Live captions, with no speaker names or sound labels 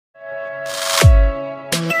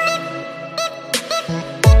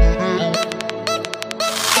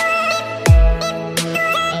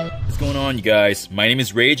on, you guys? My name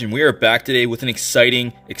is Rage and we are back today with an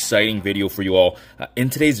exciting video for you all. In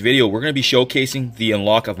today's video, we're going to be showcasing the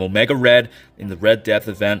unlock of Omega Red in the Red Death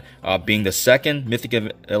event, being the second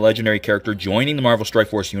Mythic legendary character joining the Marvel Strike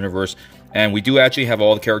Force universe. And we do actually have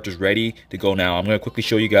all the characters ready to go now. I'm going to quickly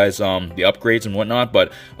show you guys the upgrades and whatnot,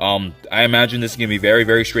 but I imagine this is going to be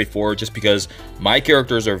very straightforward just because my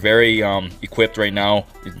characters are very equipped right now,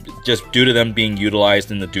 just due to them being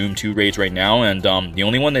utilized in the Doom 2 raids right now. And the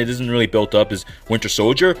only one that isn't really built up is Winter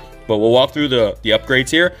Soldier, but we'll walk through the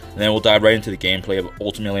upgrades here, and then we'll dive right into the gameplay of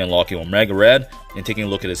ultimately unlocking Omega Red and taking a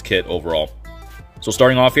look at his kit overall. So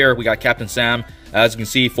starting off here, we got Captain Sam, as you can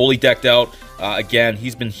see, fully decked out. Again,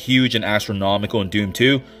 he's been huge and astronomical in Doom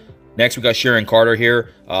 2. Next, we got Sharon Carter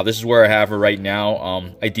here. This is where I have her right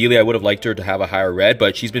now. Ideally, I would have liked her to have a higher red,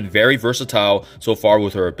 but she's been very versatile so far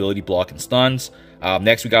with her ability block and stuns.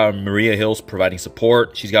 Next, we got Maria Hills providing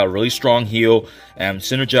support. She's got a really strong heal and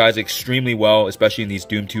synergizes extremely well, especially in these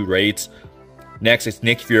Doom 2 raids. Next, it's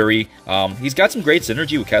Nick Fury. He's got some great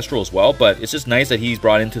synergy with Kestrel as well, but it's just nice that he's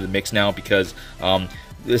brought into the mix now because,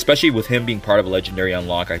 especially with him being part of a legendary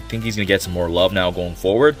unlock, I think he's going to get some more love now going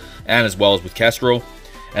forward, and as well as with Kestrel.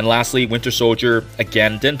 And lastly, Winter Soldier,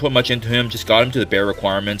 again, didn't put much into him, just got him to the bare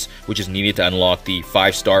requirements, which is needed to unlock the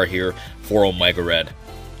 5-star here for Omega Red.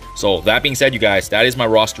 So that being said, you guys, that is my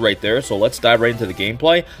roster right there. So let's dive right into the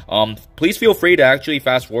gameplay. Please feel free to actually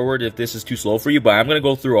fast forward if this is too slow for you, but I'm going to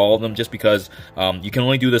go through all of them just because you can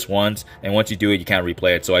only do this once, and once you do it, you can't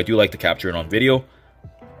replay it. So I do like to capture it on video.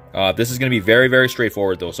 This is going to be very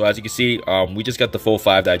straightforward though. So as you can see, we just got the full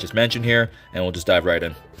 5 that I just mentioned here, and we'll just dive right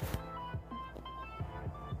in.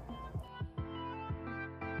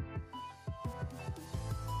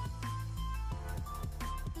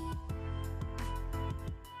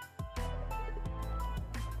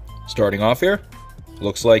 Starting off here,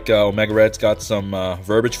 looks like Omega Red's got some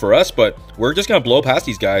verbiage for us, but we're just going to blow past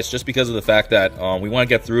these guys just because of the fact that we want to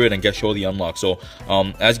get through it and show the unlock. So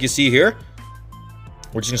as you can see here,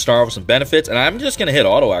 we're just going to start off with some benefits, and I'm just going to hit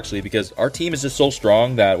auto actually because our team is just so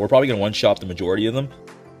strong that we're probably going to one-shot the majority of them.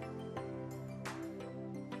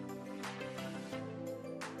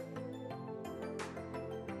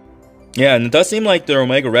 Yeah, and it does seem like their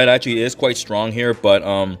Omega Red actually is quite strong here,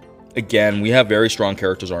 but again, we have very strong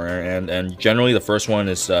characters on our end, and generally the first one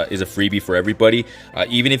is a freebie for everybody.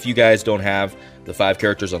 Even if you guys don't have the 5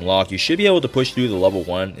 characters unlocked, you should be able to push through the level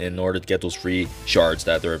 1 in order to get those free shards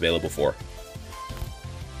that they're available for.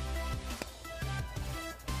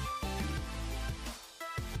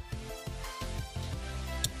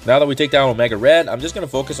 Now that we take down Omega Red, I'm just going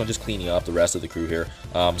to focus on just cleaning up the rest of the crew here.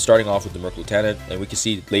 Starting off with the Merc Lieutenant, and we can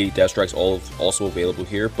see Lady Deathstrike's also available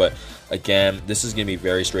here. But again, this is going to be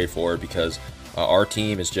very straightforward because our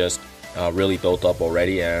team is just really built up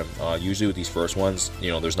already, and usually with these first ones, you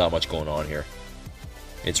know, there's not much going on here.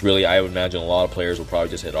 It's really, I would imagine a lot of players will probably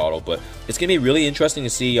just hit auto, but it's going to be really interesting to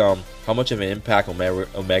see how much of an impact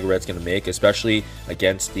Omega Red's going to make, especially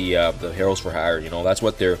against the Heroes for Hire. You know, that's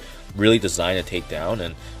what they're really designed to take down,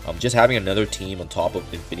 and just having another team on top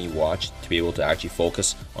of Infinity Watch to be able to actually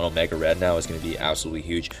focus on Omega Red now is going to be absolutely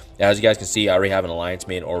huge. As you guys can see, I already have an alliance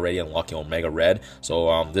mate already unlocking Omega Red,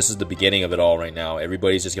 so this is the beginning of it all right now.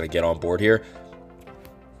 Everybody's just going to get on board here.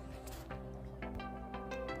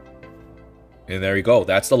 And there you go,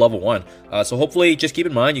 that's the level 1. So hopefully, just keep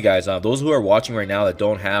in mind, you guys, those who are watching right now that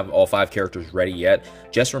don't have all 5 characters ready yet,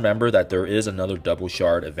 just remember that there is another double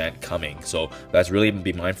shard event coming. So that's really,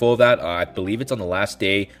 be mindful of that. I believe it's on the last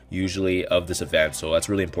day, usually, of this event. So that's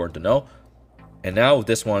really important to know. And now with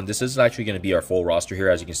this one, this is actually going to be our full roster here,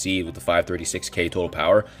 as you can see, with the 536k total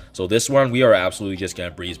power. So this one, we are absolutely just going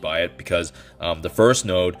to breeze by it because the first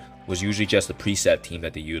node was usually just a preset team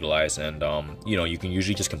that they utilize, and you know, you can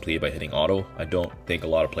usually just complete it by hitting auto. I don't think a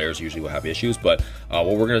lot of players usually will have issues, but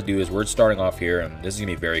what we're going to do is we're starting off here, and this is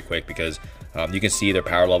going to be very quick because you can see their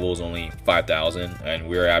power level is only 5,000, and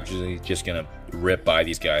we're absolutely just going to rip by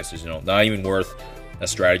these guys. There's, you know, not even worth a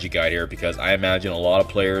strategy guide here because I imagine a lot of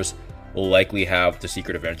players will likely have the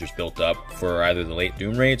Secret Avengers built up for either the late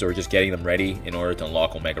Doom raids or just getting them ready in order to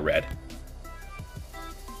unlock Omega Red.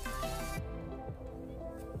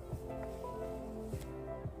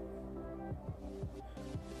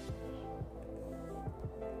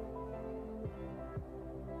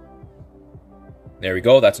 There we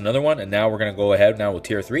go, that's another one, and now we're going to go ahead now with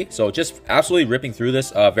tier 3. So just absolutely ripping through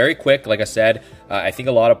this, very quick. Like I said, I think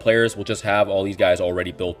a lot of players will just have all these guys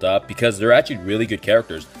already built up because they're actually really good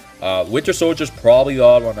characters. Winter Soldier's probably the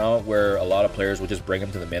odd one out where a lot of players will just bring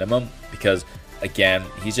him to the minimum because again,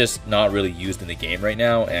 he's just not really used in the game right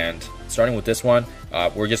now. And starting with this one,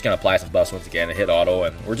 we're just going to apply some buffs once again and hit auto,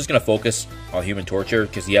 and we're just going to focus on Human Torture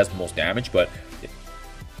because he has the most damage. But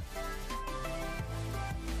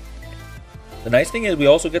the nice thing is we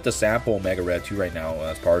also get to sample Omega Red too right now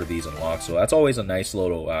as part of these unlocks, so that's always a nice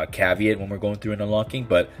little caveat when we're going through an unlocking.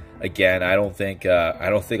 But again, I don't think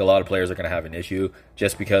a lot of players are going to have an issue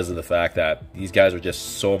just because of the fact that these guys are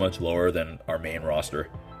just so much lower than our main roster.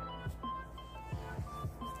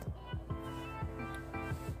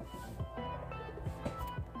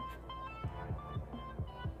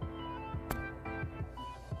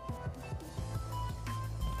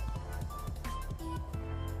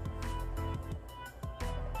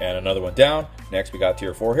 And another one down. Next, we got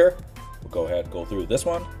tier 4 here. We'll go ahead and go through this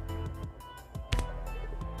one.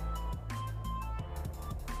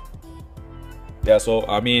 Yeah, so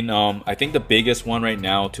I mean, I think the biggest one right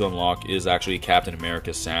now to unlock is actually Captain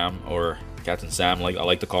America Sam, or Captain Sam, like I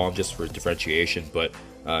like to call him just for differentiation. But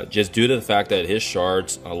just due to the fact that his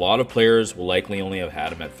shards, a lot of players will likely only have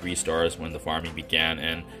had him at 3 stars when the farming began,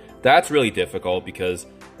 and that's really difficult because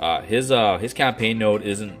his campaign node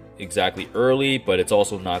isn't exactly early, but it's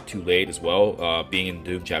also not too late as well, being in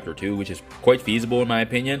Doom Chapter 2, which is quite feasible in my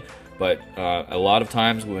opinion. But a lot of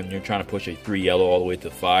times when you're trying to push a 3 yellow all the way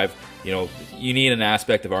to 5, you know, you need an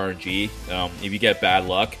aspect of RNG. If you get bad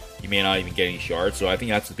luck, you may not even get any shards, so I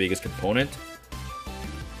think that's the biggest component.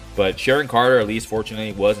 But Sharon Carter, at least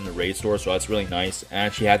fortunately, was in the raid store, so that's really nice.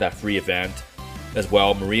 And she had that free event as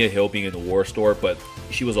well. Maria Hill being in the war store, but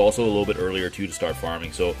she was also a little bit earlier too to start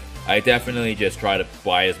farming. So I definitely just try to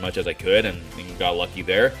buy as much as I could and got lucky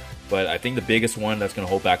there. But I think the biggest one that's going to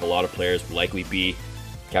hold back a lot of players will likely be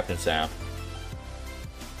Captain Sam.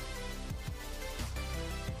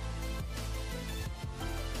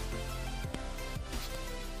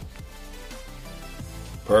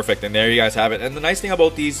 Perfect, and there you guys have it. And the nice thing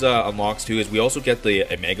about these unlocks too is we also get the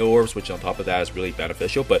Omega Orbs, which on top of that is really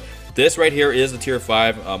beneficial. But this right here is the tier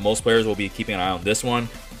 5. Most players will be keeping an eye on this one,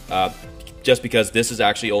 just because this is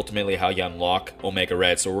actually ultimately how you unlock Omega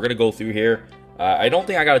Red. So we're going to go through here. I don't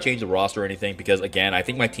think I got to change the roster or anything because, again, I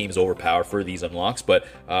think my team is overpowered for these unlocks. But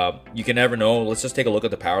you can never know. Let's just take a look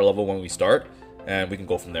at the power level when we start, and we can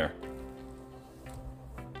go from there.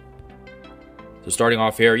 So starting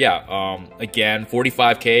off here, yeah, again,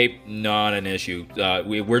 45k, not an issue.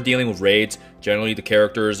 We're dealing with raids. Generally, the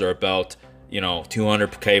characters are about, you know,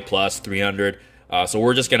 200k plus, 300. So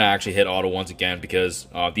we're just going to actually hit auto once again because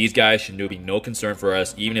these guys should be no concern for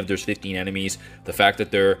us, even if there's 15 enemies. The fact that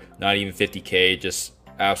they're not even 50k just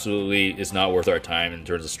absolutely is not worth our time in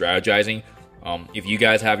terms of strategizing. If you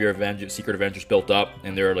guys have your Secret Avengers built up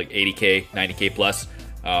and they're like 80k, 90k plus,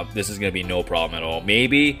 this is going to be no problem at all.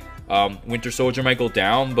 Maybe Winter Soldier might go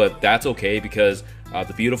down, but that's okay because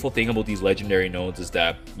the beautiful thing about these legendary nodes is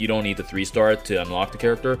that you don't need the 3-star to unlock the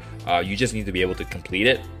character. You just need to be able to complete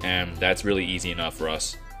it, and that's really easy enough for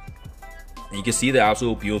us. And you can see the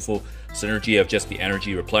absolute beautiful synergy of just the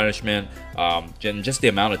energy replenishment, and just the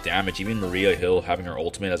amount of damage. Even Maria Hill having her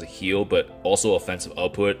ultimate as a heal, but also offensive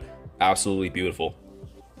output. Absolutely beautiful.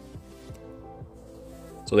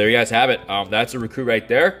 So there you guys have it. That's a recruit right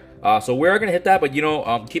there. So we're going to hit that, but, you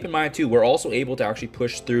know, keep in mind, too, we're also able to actually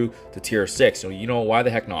push through to tier 6. So, you know, why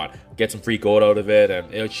the heck not? Get some free gold out of it,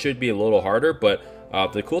 and it should be a little harder, but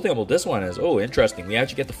the cool thing about this one is, oh, interesting, we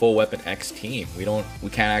actually get the full WeaponX team. We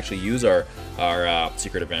can't actually use our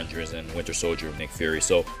Secret Avengers and Winter Soldier and Nick Fury.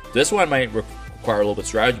 So this one might require a little bit of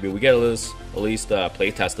strategy, but we get at least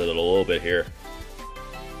play tested it a little bit here.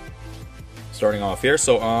 Starting off here,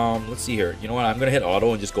 so let's see here. You know what? I'm gonna hit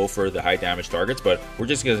auto and just go for the high damage targets, but we're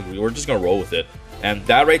just gonna roll with it. And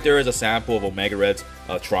that right there is a sample of Omega Red's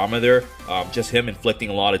trauma there. Just him inflicting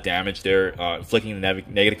a lot of damage there, inflicting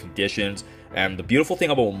negative conditions. And the beautiful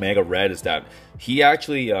thing about Omega Red is that he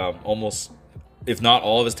actually almost, if not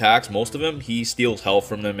all of his attacks, most of them, he steals health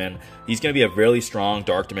from them, and he's gonna be a really strong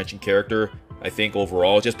Dark Dimension character, I think,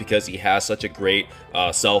 overall, just because he has such a great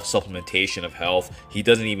self-supplementation of health. He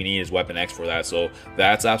doesn't even need his WeaponX for that, so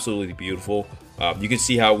that's absolutely beautiful. You can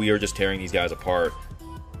see how we are just tearing these guys apart.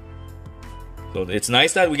 So it's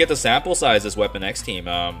nice that we get the sample size this WeaponX team.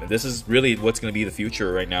 This is really what's going to be the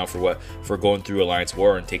future right now for going through Alliance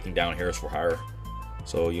War and taking down Heroes for Hire.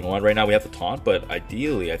 So, you know what, right now we have the taunt, but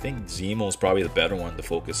ideally, I think Zemo is probably the better one to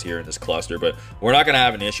focus here in this cluster, but we're not going to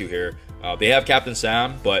have an issue here. They have Captain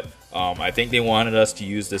Sam, but I think they wanted us to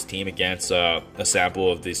use this team against a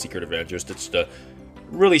sample of the Secret Avengers to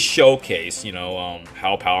really showcase, you know,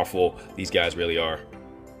 how powerful these guys really are.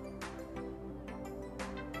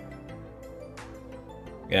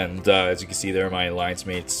 And as you can see there, my alliance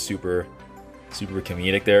mate's super super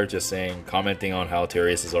comedic there, just saying, commenting on how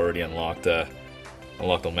Terius has already unlocked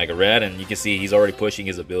Omega Red, and you can see he's already pushing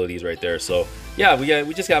his abilities right there. So yeah,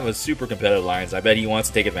 we just have a super competitive alliance. I bet he wants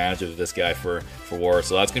to take advantage of this guy for War,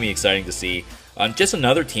 so that's gonna be exciting to see. Just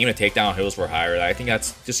another team to take down Heroes for Hire. I think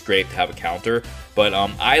that's just great to have a counter, but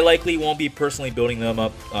I likely won't be personally building them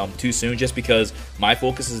up too soon, just because my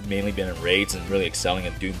focus has mainly been in raids and really excelling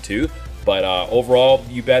in Doom 2. But overall,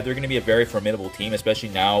 you bet they're going to be a very formidable team, especially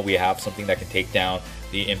now we have something that can take down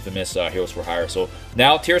the infamous Heroes for Hire. So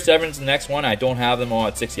now Tier 7 is the next one. I don't have them all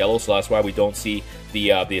at 6 yellow, so that's why we don't see the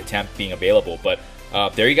attempt being available. But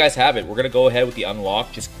there you guys have it. We're going to go ahead with the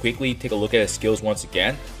unlock. Just quickly take a look at his skills once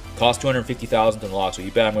again. Cost 250,000 to unlock, so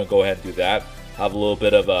you bet I'm going to go ahead and do that. Have a little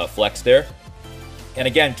bit of flex there. And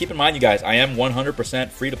again, keep in mind, you guys, I am 100%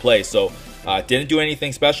 free to play, so didn't do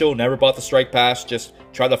anything special, never bought the strike pass, just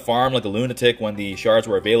tried to farm like a lunatic when the shards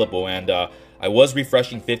were available, and I was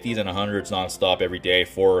refreshing 50s and 100s nonstop every day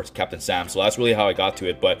for Captain Sam, so that's really how I got to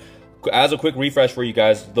it. But as a quick refresh for you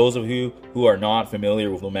guys, those of you who are not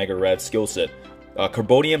familiar with Omega Red's skill set,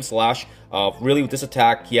 Carbonium Slash, really with this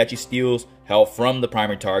attack, he actually steals health from the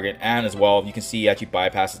primary target, and as well, you can see he actually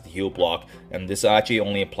bypasses the heal block, and this actually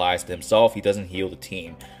only applies to himself, he doesn't heal the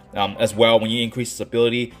team. As well, when you increase his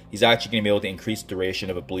ability, he's actually going to be able to increase the duration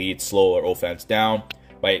of a bleed, slow, or offense down.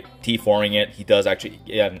 By T4ing it, he does actually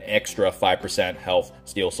get an extra 5% health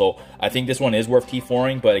steal. So I think this one is worth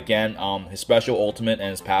T4ing, but again, his special ultimate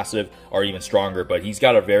and his passive are even stronger. But he's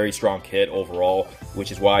got a very strong kit overall,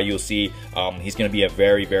 which is why you'll see he's going to be a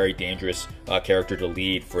very, very dangerous character to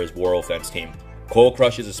lead for his War Offense team. Cold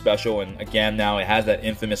Crush is a special, and again, now it has that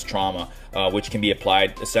infamous trauma, which can be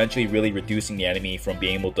applied, essentially really reducing the enemy from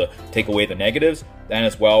being able to take away the negatives, and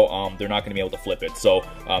as well, they're not going to be able to flip it. So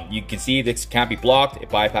you can see this can't be blocked. It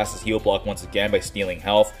bypasses heal block once again by stealing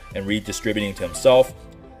health and redistributing to himself.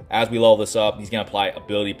 As we level this up, he's going to apply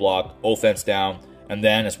ability block, offense down, and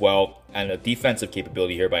then as well, and a defensive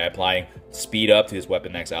capability here by applying speed up to his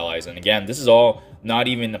WeaponX allies. And again, this is all not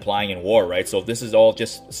even applying in War, right? So this is all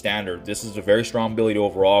just standard. This is a very strong ability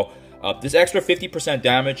overall. This extra 50%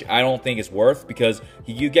 damage, I don't think is worth, because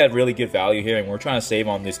you get really good value here, and we're trying to save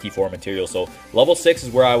on this T4 material. So level 6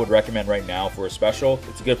 is where I would recommend right now for a special.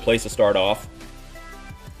 It's a good place to start off.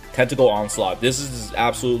 Tentacle Onslaught. This is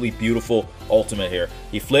absolutely beautiful ultimate here.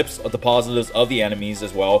 He flips the positives of the enemies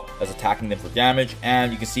as well as attacking them for damage,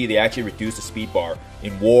 and you can see they actually reduce the speed bar.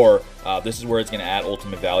 In War, this is where it's going to add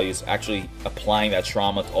ultimate values, actually applying that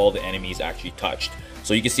trauma to all the enemies actually touched.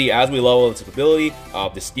 So you can see as we level this ability,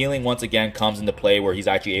 the stealing once again comes into play, where he's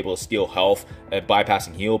actually able to steal health,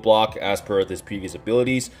 bypassing heal block as per his previous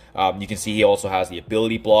abilities. You can see he also has the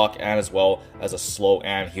ability block, and as well as a slow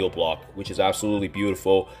and heal block, which is absolutely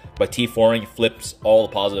beautiful. By T4ing, flips all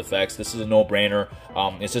the positive effects. This is a no-brainer.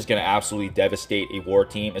 It's just going to absolutely devastate a War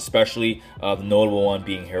team, especially the notable one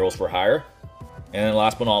being Heroes for Hire. And then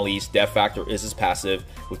last but not least, Death Factor is his passive.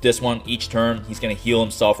 With this one, each turn, he's going to heal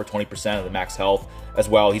himself for 20% of the max health. As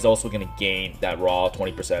well, he's also going to gain that raw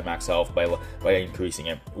 20% max health by increasing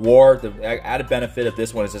it. War, the added benefit of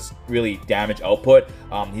this one is just really damage output.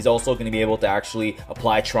 He's also going to be able to actually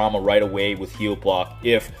apply trauma right away with heal block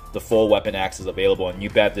if the full WeaponX is available. And you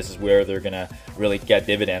bet this is where they're going to really get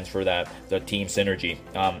dividends for that, the team synergy.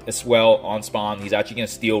 As well, on spawn, he's actually going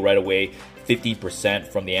to steal right away 50%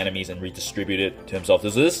 from the enemies and redistribute it to himself. So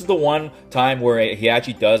this is the one time where he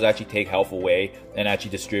actually does take health away and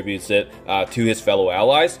actually distributes it to his fellow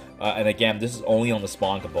allies. And again, this is only on the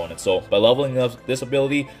spawn component. So by leveling up this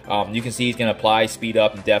ability, you can see he's going to apply speed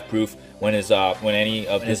up and death proof when any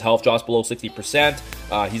of his health drops below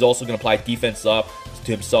 60%. He's also going to apply defense up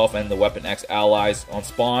to himself and the WeaponX allies on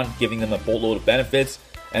spawn, giving them a boatload of benefits.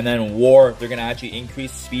 And then in War, they're going to actually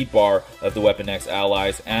increase the speed bar of the WeaponX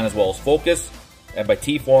allies and as well as focus. And by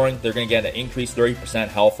T4ing, they're going to get an increased 30%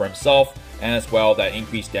 health for himself, and as well that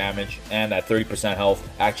increased damage and that 30% health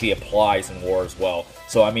actually applies in War as well.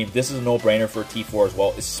 So I mean, this is a no-brainer for T4 as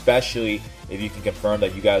well, especially if you can confirm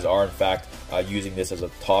that you guys are in fact using this as a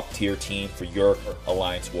top tier team for your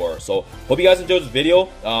Alliance War. So hope you guys enjoyed this video.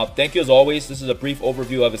 Thank you as always. This is a brief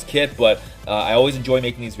overview of his kit, but I always enjoy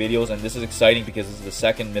making these videos, and this is exciting because this is the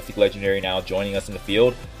second Mythic Legendary now joining us in the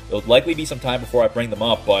field. It'll likely be some time before I bring them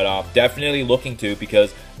up, but definitely looking to,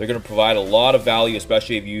 because they're going to provide a lot of value,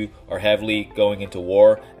 especially if you are heavily going into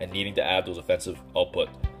War and needing to add those offensive output.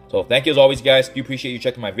 So thank you as always, guys. Do appreciate you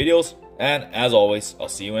checking my videos, and as always, I'll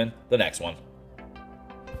see you in the next one.